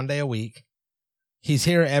podcast? It's 1 day a week. He's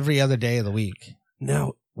here every other day of the week.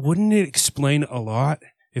 Now, wouldn't it explain a lot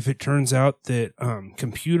if it turns out that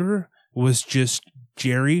computer was just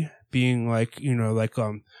Jerry being like, you know, like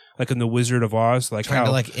in the Wizard of Oz, like trying how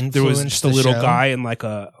to, like, there was just a little show. Guy in like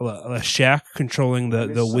a shack controlling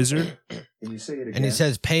the wizard. Can you say it again? And he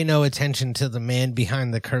says, "Pay no attention to the man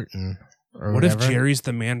behind the curtain." Or what whatever. if Jerry's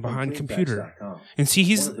the man behind computer? CleanFacts.com. And see,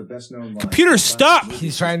 he's One of the best-known computer. Stop.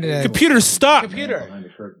 He's trying to Computer, stop.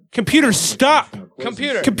 Computer, stop.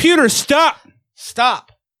 Computer, stop.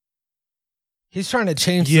 Stop. He's trying to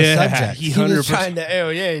change the Yeah, subject. he He was 100%. trying to. Oh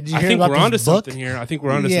yeah, did you I hear think about we're this onto book? something here. I think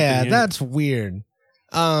we're onto Yeah, something here. that's weird.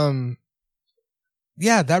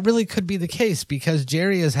 Yeah, that really could be the case because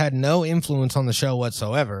Jerry has had no influence on the show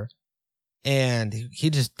whatsoever, and he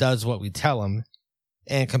just does what we tell him.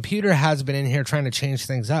 And computer has been in here trying to change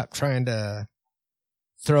things up, trying to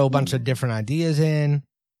throw a bunch of different ideas in.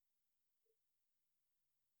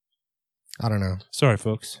 I don't know. Sorry,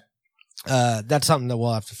 folks. That's something that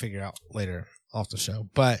we'll have to figure out later off the show.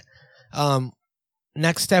 But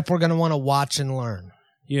next step, we're going to want to watch and learn.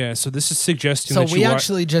 Yeah, so this is suggesting So that we you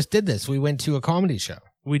actually just did this. We went to a comedy show.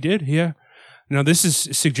 We did, yeah. Now this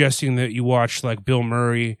is suggesting that you watch like Bill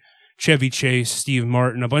Murray, Chevy Chase, Steve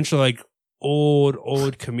Martin, a bunch of like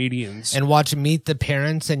old comedians. And watch Meet the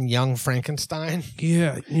Parents and Young Frankenstein.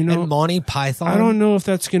 Yeah, you know, And Monty Python. I don't know if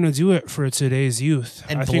that's going to do it for today's youth.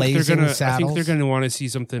 And I think Blazing I think Saddles. they're going to want to see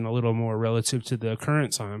something a little more relative to the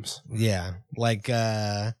current times. Yeah. Like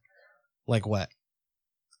what?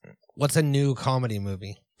 What's a new comedy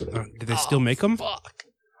movie? Do they still make them? Fuck.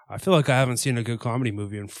 I feel like I haven't seen a good comedy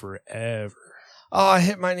movie in forever. Oh, I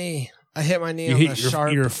hit my knee. I hit my knee You on hit the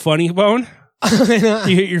sharp. your funny bone?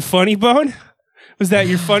 You hit your funny bone? Was that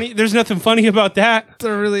your funny? There's nothing funny about that.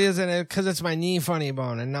 There really isn't it because it's my knee funny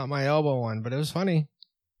bone and not my elbow one, but it was funny.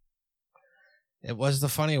 It was the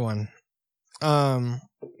funny one.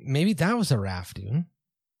 Maybe that was a raft, dude.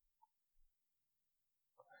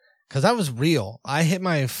 Because that was real. I hit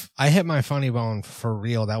my funny bone for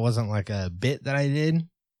real. That wasn't like a bit that I did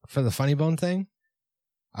for the funny bone thing.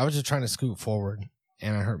 I was just trying to scoot forward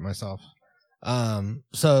and I hurt myself.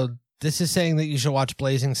 So this is saying that you should watch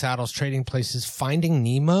Blazing Saddles, Trading Places, Finding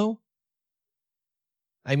Nemo.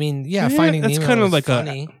 I mean, yeah, Finding Nemo. That's kind of like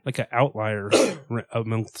funny. an outlier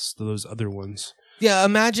amongst those other ones. Yeah,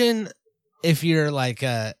 imagine if you're like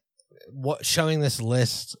showing this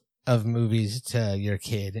list of movies to your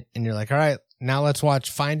kid, and you're like, "All right, now let's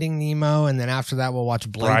watch Finding Nemo, and then after that, we'll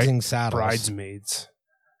watch Blazing Saddles." Bridesmaids.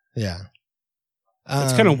 Yeah,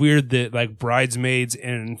 it's kind of weird that like Bridesmaids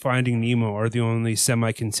and Finding Nemo are the only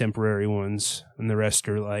semi-contemporary ones, and the rest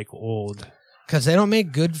are like old. Because they don't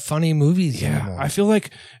make good, funny movies anymore. I feel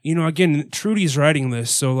like, you know, again, Trudy's writing this,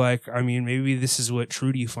 so like, I mean, maybe this is what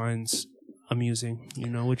Trudy finds amusing, you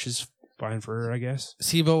know, which is fine for her, I guess.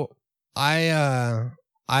 See, but I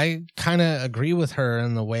kind of agree with her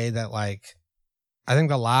in the way that, like, I think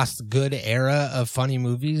the last good era of funny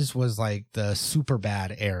movies was like the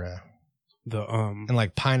Superbad era. And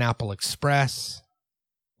like Pineapple Express,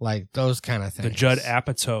 like those kind of things. The Judd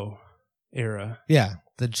Apatow era. Yeah,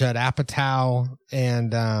 the Judd Apatow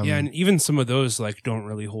and yeah, and even some of those like don't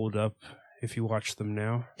really hold up if you watch them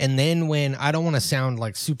now. And then when, I don't want to sound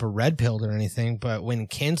like super red pilled or anything, but when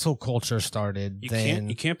cancel culture started, you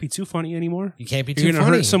then can't be too funny anymore. You can't be You're too gonna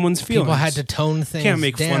funny. hurt someone's feelings. People had to tone things Can't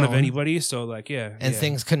make down, fun of anybody, so like and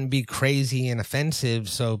things couldn't be crazy and offensive,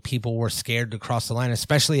 so people were scared to cross the line,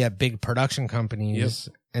 especially at big production companies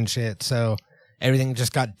and shit. So everything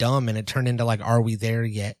just got dumb, and it turned into like, "Are we there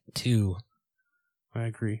yet?" too. I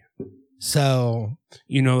agree. So,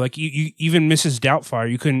 you know, like you even Mrs. Doubtfire,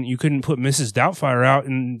 you couldn't put Mrs. Doubtfire out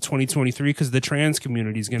in 2023 because the trans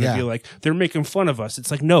community is going to be like, they're making fun of us.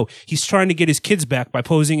 It's like, no, he's trying to get his kids back by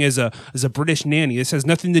posing as a British nanny. This has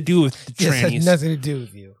nothing to do with the trannies. This has nothing to do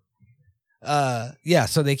with you. Yeah,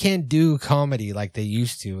 so they can't do comedy like they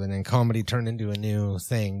used to, and then comedy turned into a new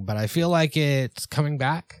thing. But I feel like it's coming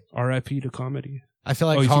back. R.I.P. to comedy. I feel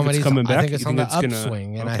like comedy's coming back. I think it's on the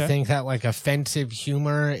upswing, and I think that like offensive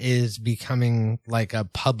humor is becoming like a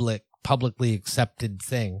public publicly accepted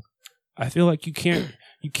thing. I feel like you can't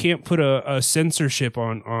put a censorship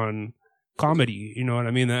on comedy. You know what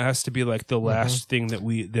I mean? That has to be like the last thing that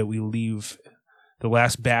we leave. The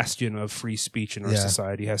last bastion of free speech in our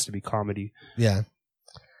society has to be comedy. Yeah.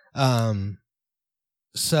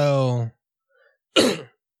 So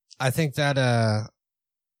I think that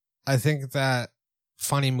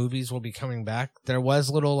funny movies will be coming back. There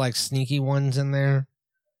was little like sneaky ones in there.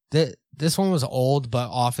 This one was old, but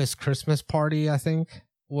Office Christmas Party, I think,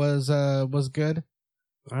 was good.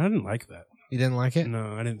 I didn't like that. You didn't like it?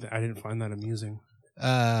 No, I didn't find that amusing.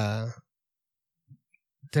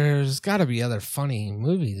 There's got to be other funny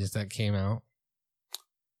movies that came out.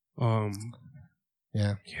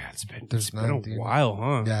 Yeah, it's been a while,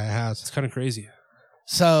 huh? Yeah, it has. It's kind of crazy.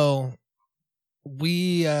 So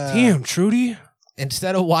we damn, Trudy.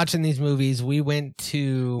 Instead of watching these movies, we went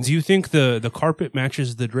to. Do you think the carpet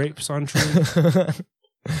matches the drapes on Trudy?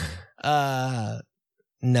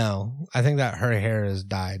 No. I think that her hair is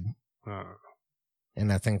dyed,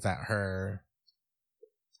 and I think that her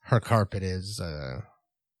carpet is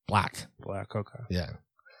black. Black, okay. Yeah.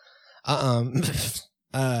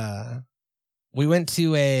 We went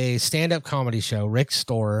to a stand-up comedy show, Rick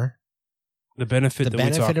Storer. The benefit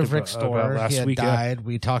of Rick Storer. Last he had week, died. Yeah.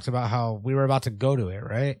 We talked about how we were about to go to it,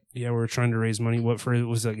 right? Yeah, we were trying to raise money. What for? It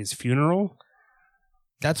was like his funeral.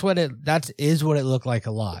 That is what it looked like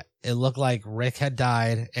a lot. It looked like Rick had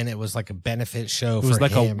died, and it was like a benefit show. It was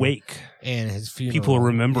like him a wake and his funeral. People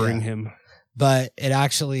remembering him, but it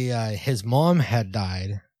actually his mom had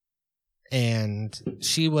died, and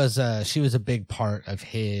she was a big part of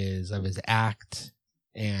his act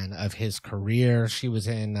and of his career. She was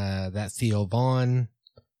in that Theo Vaughn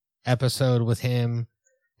episode with him,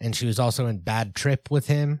 and she was also in Bad Trip with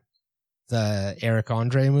him, the Eric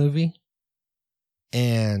Andre movie.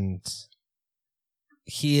 And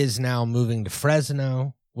he is now moving to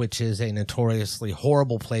Fresno, which is a notoriously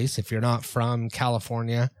horrible place. If you're not from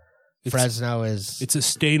California, Fresno is... It's a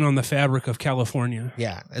stain on the fabric of California.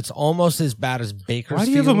 Yeah, it's almost as bad as Bakersfield. Why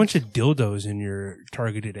do you have a bunch of dildos in your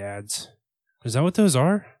targeted ads? Is that what those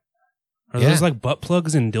are? Are those like butt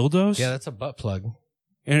plugs and dildos? Yeah, that's a butt plug.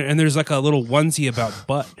 And there's like a little onesie about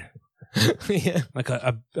butt. Yeah. Like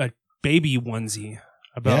a baby onesie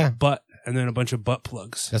about butt, and then a bunch of butt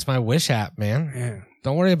plugs. That's my Wish app, man. Yeah.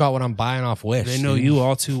 Don't worry about what I'm buying off Wish. They know you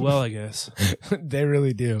all too well, I guess. They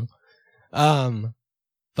really do. But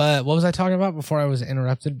what was I talking about before I was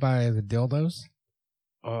interrupted by the dildos?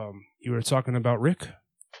 You were talking about Rick.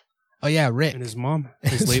 Oh yeah, Rick and his mom,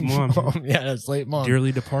 his late mom. Yeah, his late mom,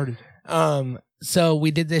 dearly departed. So we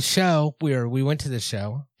did this show. We went to this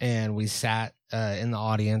show and we sat in the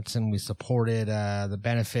audience and we supported the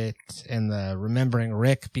benefit and the remembering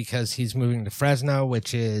Rick because he's moving to Fresno,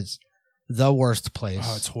 which is the worst place.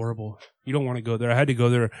 Oh, it's horrible. You don't want to go there. I had to go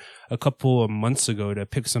there a couple of months ago to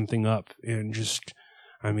pick something up, and just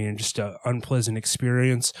an unpleasant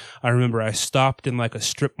experience. I remember I stopped in like a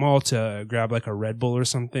strip mall to grab like a Red Bull or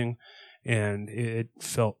something, and it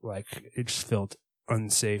felt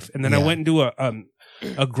unsafe. And then I went into a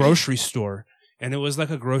grocery store, and it was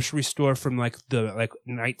like a grocery store from like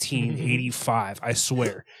 1985. I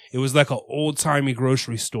swear, it was like an old timey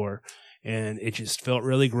grocery store, and it just felt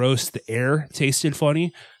really gross. The air tasted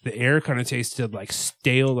funny. The air kind of tasted like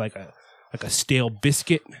stale, like a stale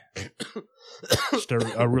biscuit. Just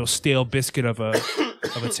a real stale biscuit of a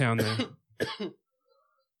town there.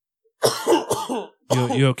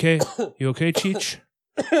 You okay? You okay, Cheech?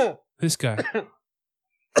 This guy.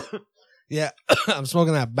 Yeah, I'm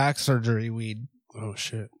smoking that back surgery weed. Oh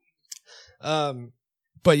shit.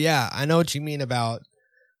 But yeah, I know what you mean about,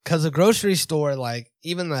 because the grocery store, like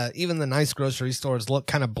even the nice grocery stores look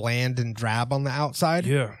kind of bland and drab on the outside.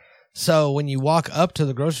 Yeah. So when you walk up to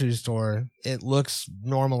the grocery store, it looks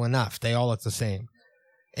normal enough. They all look the same.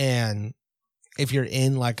 And if you're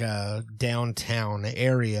in like a downtown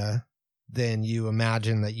area, then you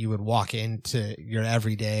imagine that you would walk into your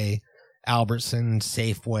everyday Albertson,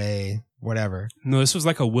 Safeway, whatever. No, this was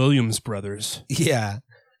like a Williams Brothers. Yeah.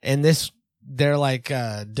 And they're like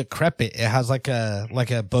decrepit. It has like a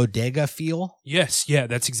bodega feel. Yes, yeah,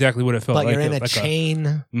 that's exactly what it felt like. But like. You're in a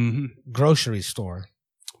chain grocery store.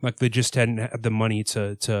 Like they just hadn't had the money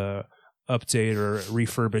to update or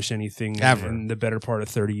refurbish anything in the better part of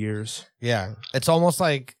 30 years. Yeah. It's almost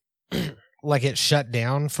like it shut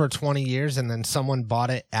down for 20 years and then someone bought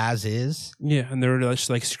it as is. Yeah, and they're just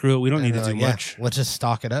like, screw it, we don't need to do much. Let's just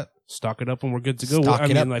stock it up. Stock it up and we're good to go.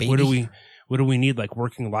 What do we need like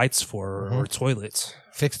working lights for or toilets?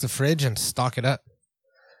 Fix the fridge and stock it up.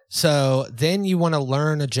 So then you want to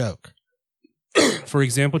learn a joke. For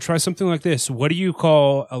example, try something like this. What do you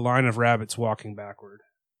call a line of rabbits walking backward?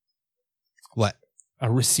 What? A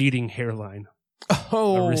receding hairline.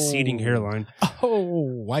 Oh. A receding hairline.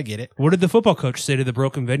 Oh, I get it. What did the football coach say to the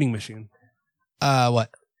broken vending machine? What?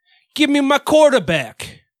 Give me my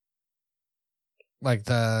quarterback. Like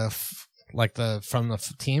from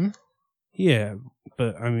the team? Yeah,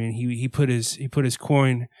 but I mean, he put his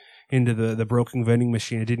coin into the broken vending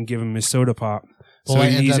machine. It didn't give him his soda pop. Well, So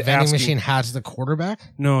and he's the vending asking, machine has the quarterback?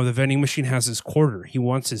 No, the vending machine has his quarter. He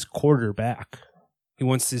wants his quarter back. He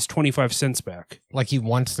wants his 25 cents back. Like he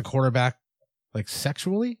wants the quarterback, like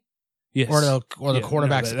sexually? Yes. Or the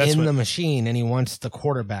quarterback's that's in the machine and he wants the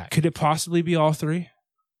quarterback. Could it possibly be all three?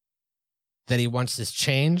 That he wants this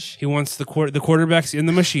change? He wants the quarterback's in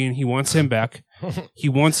the machine. He wants him back. He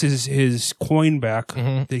wants his coin back.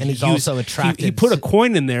 Mm-hmm. And he's also attracted. He put a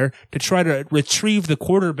coin in there to try to retrieve the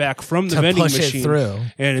quarterback from the vending push machine. it through.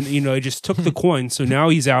 And, he just took the coin. So now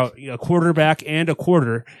he's out a quarterback and a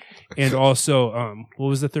quarter. And also, what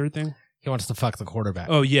was the third thing? He wants to fuck the quarterback.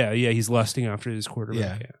 Oh, yeah. He's lusting after his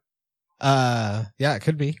quarterback. Yeah, it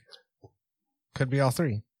could be. Could be all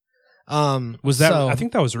three. Was that? I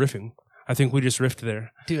think that was riffing. I think we just riffed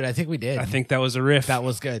there. Dude, I think we did. I think that was a riff. That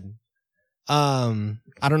was good. I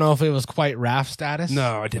don't know if it was quite raft status.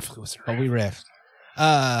 No, it definitely wasn't. But we riffed.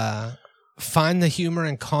 Find the humor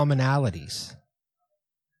and commonalities.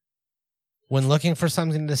 When looking for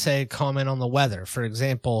something to say, comment on the weather. For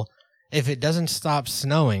example, if it doesn't stop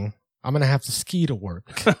snowing, I'm going to have to ski to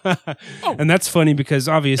work. And that's funny because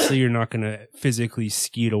obviously you're not going to physically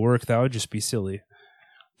ski to work. That would just be silly.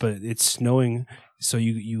 But it's snowing, so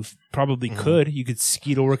you probably could. You could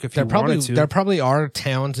ski to work if you wanted to. There probably are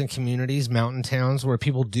towns and communities, mountain towns, where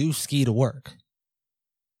people do ski to work.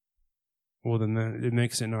 Well, then it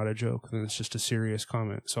makes it not a joke. Then it's just a serious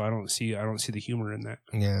comment. So I don't see the humor in that.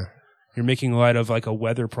 Yeah. You're making light of like a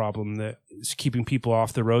weather problem that is keeping people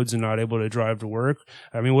off the roads and not able to drive to work.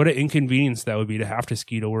 I mean, what an inconvenience that would be to have to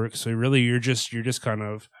ski to work. So really, you're just kind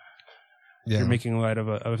of you're making light of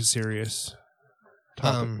a serious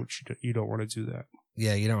topic, which you don't want to do that.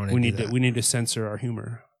 Yeah, you don't want to. We need to censor our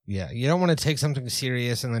humor. Yeah, you don't want to take something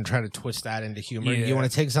serious and then try to twist that into humor. Yeah. You want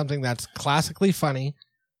to take something that's classically funny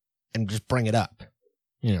and just bring it up.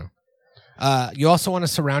 You also want to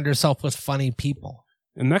surround yourself with funny people.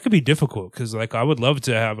 And that could be difficult because, like, I would love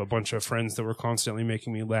to have a bunch of friends that were constantly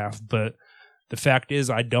making me laugh, but the fact is,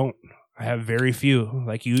 I don't. I have very few.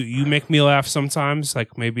 Like, you make me laugh sometimes.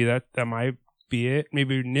 Like, maybe that might be it.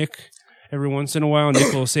 Maybe Nick, every once in a while,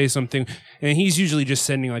 Nick will say something, and he's usually just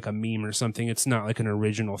sending like a meme or something. It's not like an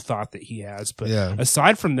original thought that he has. But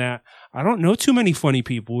aside from that, I don't know too many funny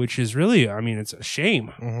people, which is really, I mean, it's a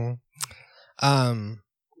shame. Mm-hmm.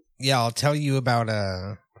 Yeah, I'll tell you about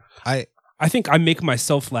I think I make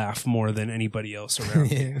myself laugh more than anybody else around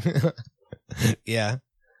me. Yeah.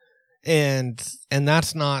 And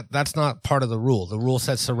that's not part of the rule. The rule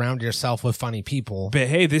says surround yourself with funny people. But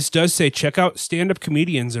hey, this does say check out stand-up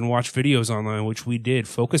comedians and watch videos online, which we did.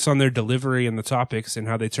 Focus on their delivery and the topics and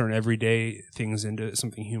how they turn everyday things into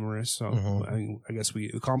something humorous. So I guess we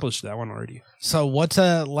accomplished that one already. So let's do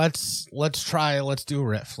a riff. Let's try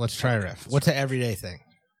a riff. What's an everyday thing?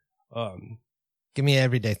 Give me an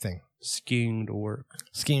everyday thing. Skiing to work.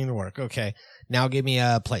 Skiing to work. Okay. Now give me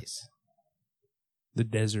a place. The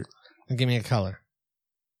desert. And give me a color.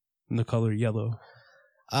 And the color yellow.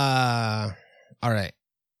 All right.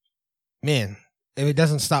 Man, if it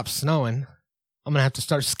doesn't stop snowing, I'm gonna have to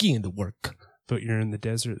start skiing to work. But you're in the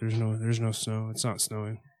desert. There's no snow. It's not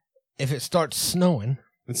snowing. If it starts snowing,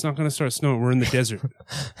 it's not gonna start snowing. We're in the desert.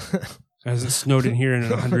 It hasn't snowed in here in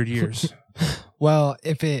 100 years. Well,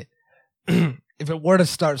 if it were to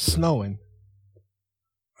start snowing,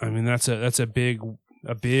 I mean that's a big.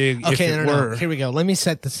 Okay, no. Here we go. Let me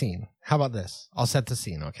set the scene. How about this? I'll set the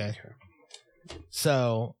scene. Okay.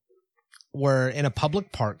 So we're in a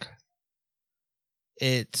public park.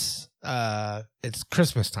 It's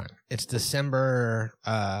Christmas time. It's December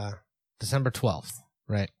 12th,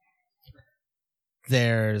 right?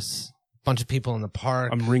 There's a bunch of people in the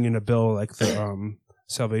park. I'm ringing a bell like the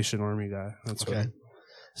Salvation Army guy. That's okay.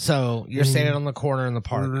 So you're standing on the corner in the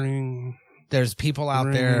park. There's people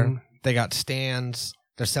out there. They got stands.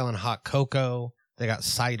 They're selling hot cocoa. They got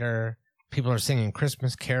cider. People are singing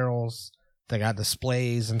Christmas carols. They got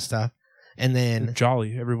displays and stuff. And then they're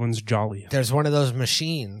jolly. Everyone's jolly. There's one of those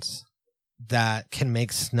machines that can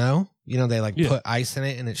make snow. You know, they put ice in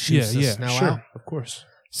it and it shoots the snow out. Of course.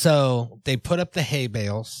 So they put up the hay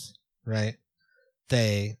bales, right?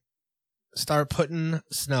 They start putting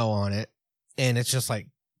snow on it and it's just like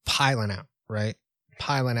piling out, right?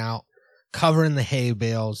 Piling out. Covering the hay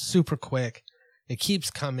bales super quick. It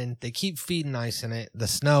keeps coming. They keep feeding ice in it. The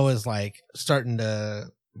snow is like starting to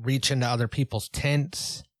reach into other people's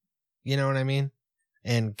tents. You know what I mean?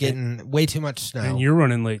 And getting way too much snow. And you're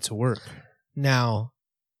running late to work. Now,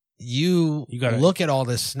 you gotta look at all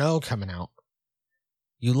this snow coming out.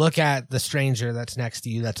 You look at the stranger that's next to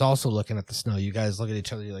you that's also looking at the snow. You guys look at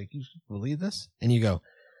each other. You're like, you believe this? And you go,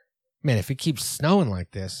 man, if it keeps snowing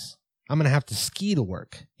like this, I'm going to have to ski to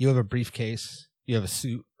work. You have a briefcase. You have a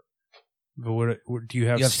suit. But what do you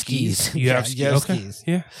have? You have skis. You have skis. You have okay. skis.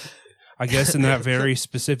 Yeah. I guess in that very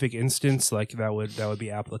specific instance, like that would be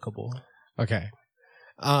applicable. Okay.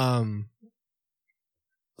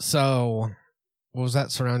 So what was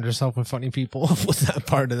that? Surround yourself with funny people. Was that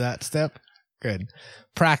part of that step? Good.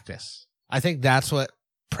 Practice. I think that's what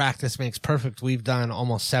practice makes perfect. We've done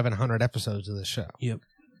almost 700 episodes of this show. Yep.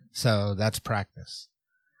 So that's practice.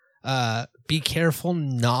 Be careful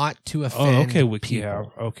not to offend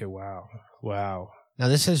people. Okay, wow. Now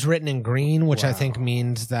this is written in green, which I think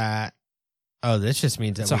means that. Oh, this just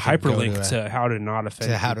means that it's a hyperlink to how to not offend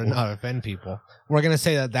people. How to not offend people. We're going to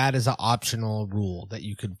say that is an optional rule that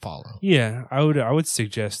you could follow. Yeah, I would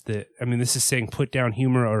suggest that. I mean, this is saying put down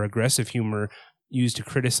humor or aggressive humor used to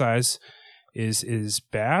criticize is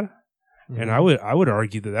bad, and I would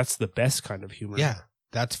argue that that's the best kind of humor. Yeah,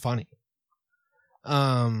 that's funny.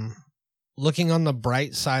 Looking on the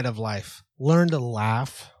bright side of life, learn to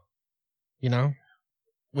laugh. You know.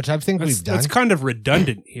 Which I think we've done. That's kind of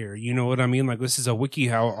redundant here. You know what I mean? Like, this is a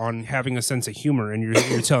Boohyah on having a sense of humor, and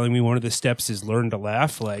you're telling me one of the steps is learn to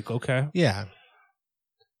laugh? Like, okay. Yeah.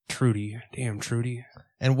 Trudy. Damn, Trudy.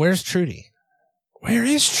 And where's Trudy? Where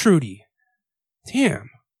is Trudy? Damn.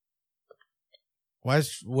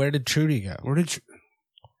 Where did Trudy go?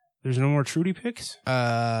 There's no more Trudy pics?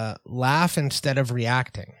 Laugh instead of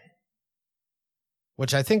reacting.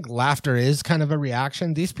 Which I think laughter is kind of a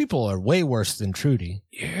reaction. These people are way worse than Trudy.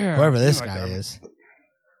 Yeah. Whoever this guy is.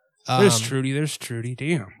 There's Trudy.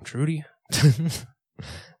 Damn, Trudy.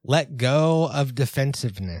 Let go of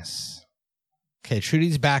defensiveness. Okay,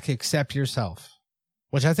 Trudy's back. Accept yourself.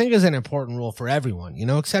 Which I think is an important rule for everyone. You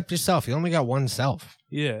know, accept yourself. You only got one self.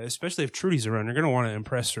 Yeah, especially if Trudy's around. You're going to want to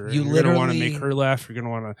impress her. You're going to want to make her laugh. You're going to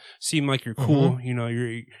want to seem like you're cool. You know,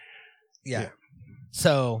 Yeah.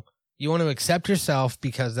 So you want to accept yourself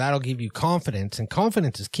because that'll give you confidence, and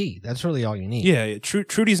confidence is key. That's really all you need. Yeah,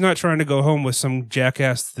 Trudy's not trying to go home with some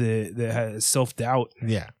jackass that has self-doubt.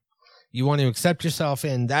 Yeah. You want to accept yourself,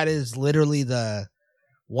 and that is literally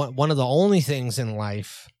one of the only things in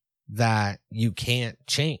life that you can't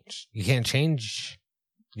change. You can't change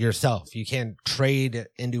yourself. You can't trade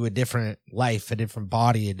into a different life, a different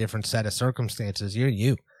body, a different set of circumstances. You're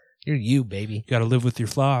you. You're you, baby. You got to live with your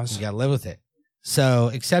flaws. You got to live with it. So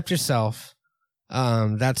accept yourself.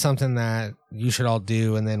 That's something that you should all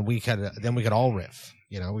do, and then we could all riff.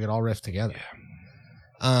 You know, we could all riff together.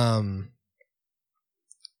 Yeah.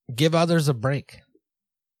 Give others a break.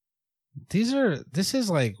 This is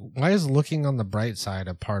like, why is looking on the bright side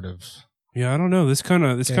a part of? Yeah, I don't know. This kind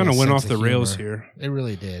of went off the rails here. It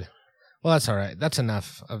really did. Well, that's all right. That's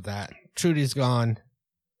enough of that. Trudy's gone,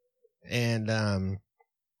 and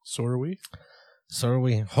so are we. So are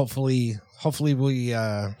we. Hopefully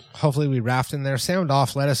we raft in there. Sound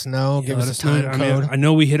off. Let us know. Give us a time code. I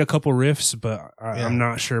know we hit a couple riffs, but I'm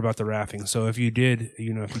not sure about the rafting. So if you did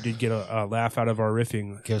get a laugh out of our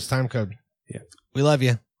riffing, give us time code. Yeah. We love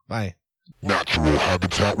you. Bye. Natural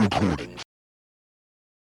Habitat Recordings.